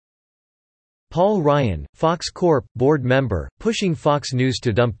Paul Ryan, Fox Corp. Board member, pushing Fox News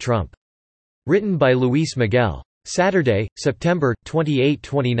to dump Trump. Written by Luis Miguel. Saturday, September 28,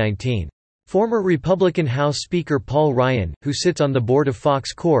 2019. Former Republican House Speaker Paul Ryan, who sits on the board of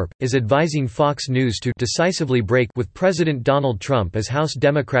Fox Corp., is advising Fox News to decisively break with President Donald Trump as House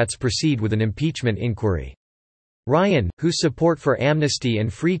Democrats proceed with an impeachment inquiry. Ryan, whose support for amnesty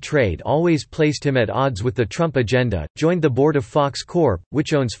and free trade always placed him at odds with the Trump agenda, joined the board of Fox Corp.,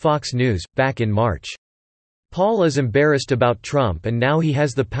 which owns Fox News, back in March. Paul is embarrassed about Trump and now he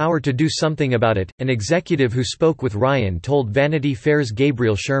has the power to do something about it, an executive who spoke with Ryan told Vanity Fair's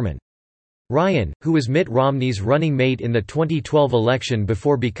Gabriel Sherman. Ryan, who was Mitt Romney's running mate in the 2012 election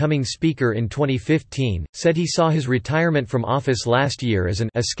before becoming Speaker in 2015, said he saw his retirement from office last year as an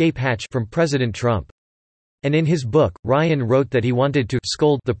escape hatch from President Trump. And in his book, Ryan wrote that he wanted to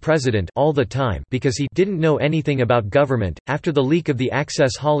scold the president all the time because he didn't know anything about government. After the leak of the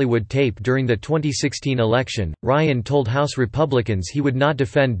Access Hollywood tape during the 2016 election, Ryan told House Republicans he would not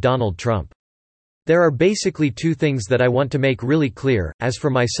defend Donald Trump. There are basically two things that I want to make really clear. As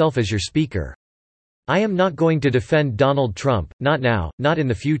for myself as your speaker, I am not going to defend Donald Trump, not now, not in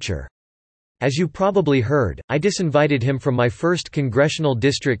the future. As you probably heard, I disinvited him from my first congressional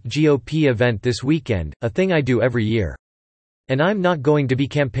district GOP event this weekend, a thing I do every year. And I'm not going to be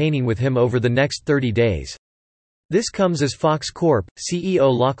campaigning with him over the next 30 days. This comes as Fox Corp.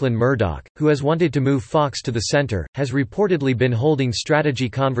 CEO Lachlan Murdoch, who has wanted to move Fox to the center, has reportedly been holding strategy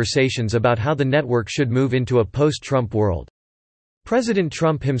conversations about how the network should move into a post-Trump world. President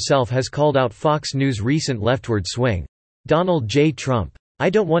Trump himself has called out Fox News' recent leftward swing. Donald J. Trump. I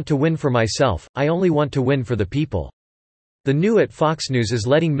don't want to win for myself, I only want to win for the people. The new at Fox News is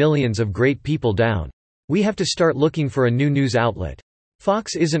letting millions of great people down. We have to start looking for a new news outlet.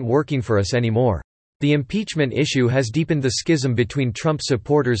 Fox isn't working for us anymore. The impeachment issue has deepened the schism between Trump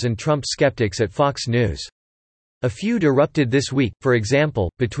supporters and Trump skeptics at Fox News. A feud erupted this week, for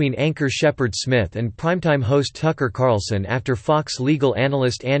example, between anchor Shepard Smith and primetime host Tucker Carlson after Fox legal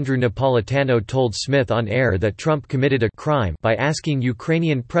analyst Andrew Napolitano told Smith on air that Trump committed a crime by asking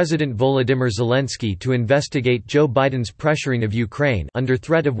Ukrainian President Volodymyr Zelensky to investigate Joe Biden's pressuring of Ukraine under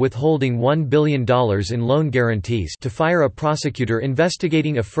threat of withholding $1 billion in loan guarantees to fire a prosecutor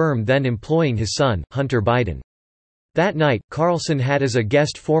investigating a firm then employing his son, Hunter Biden. That night, Carlson had as a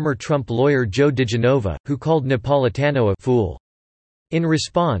guest former Trump lawyer Joe DiGenova, who called Napolitano a fool. In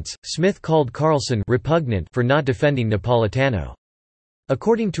response, Smith called Carlson repugnant for not defending Napolitano.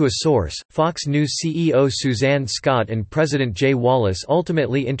 According to a source, Fox News CEO Suzanne Scott and President Jay Wallace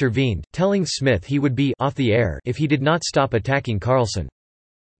ultimately intervened, telling Smith he would be off the air if he did not stop attacking Carlson.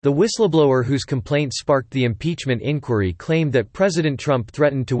 The whistleblower whose complaint sparked the impeachment inquiry claimed that President Trump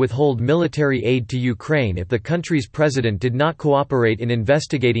threatened to withhold military aid to Ukraine if the country's president did not cooperate in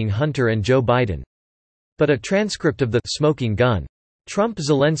investigating Hunter and Joe Biden. But a transcript of the "smoking gun"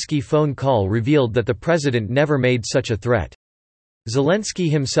 Trump-Zelensky phone call revealed that the president never made such a threat. Zelensky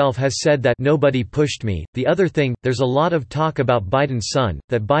himself has said that "nobody pushed me." The other thing, there's a lot of talk about Biden's son,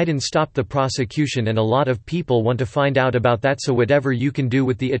 that Biden stopped the prosecution, and a lot of people want to find out about that, so whatever you can do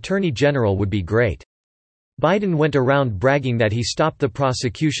with the Attorney General would be great. Biden went around bragging that he stopped the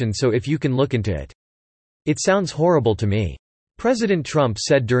prosecution, so if you can look into it. It sounds horrible to me. President Trump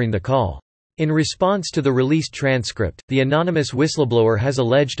said during the call. In response to the released transcript, the anonymous whistleblower has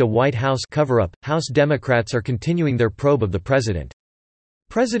alleged a White House cover-up. House Democrats are continuing their probe of the president.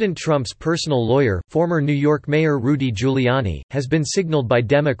 President Trump's personal lawyer, former New York Mayor Rudy Giuliani, has been signaled by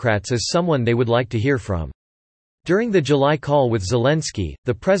Democrats as someone they would like to hear from. During the July call with Zelensky,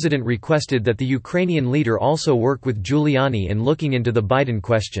 the president requested that the Ukrainian leader also work with Giuliani in looking into the Biden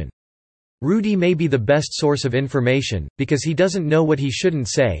question. Rudy may be the best source of information, because he doesn't know what he shouldn't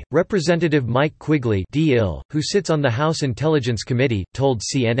say, Representative Mike Quigley, who sits on the House Intelligence Committee, told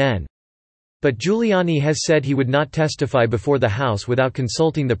CNN. But Giuliani has said he would not testify before the House without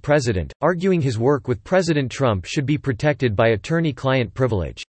consulting the president, arguing his work with President Trump should be protected by attorney-client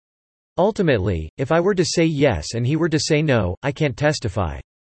privilege. Ultimately, if I were to say yes and he were to say no, I can't testify.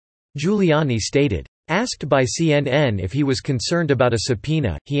 Giuliani stated. Asked by CNN if he was concerned about a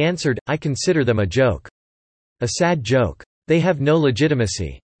subpoena, he answered, "I consider them a joke. A sad joke. They have no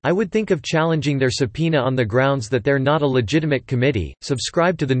legitimacy. I would think of challenging their subpoena on the grounds that they're not a legitimate committee."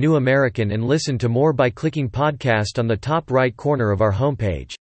 Subscribe to The New American and listen to more by clicking podcast on the top right corner of our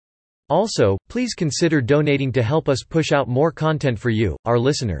homepage. Also, please consider donating to help us push out more content for you, our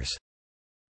listeners.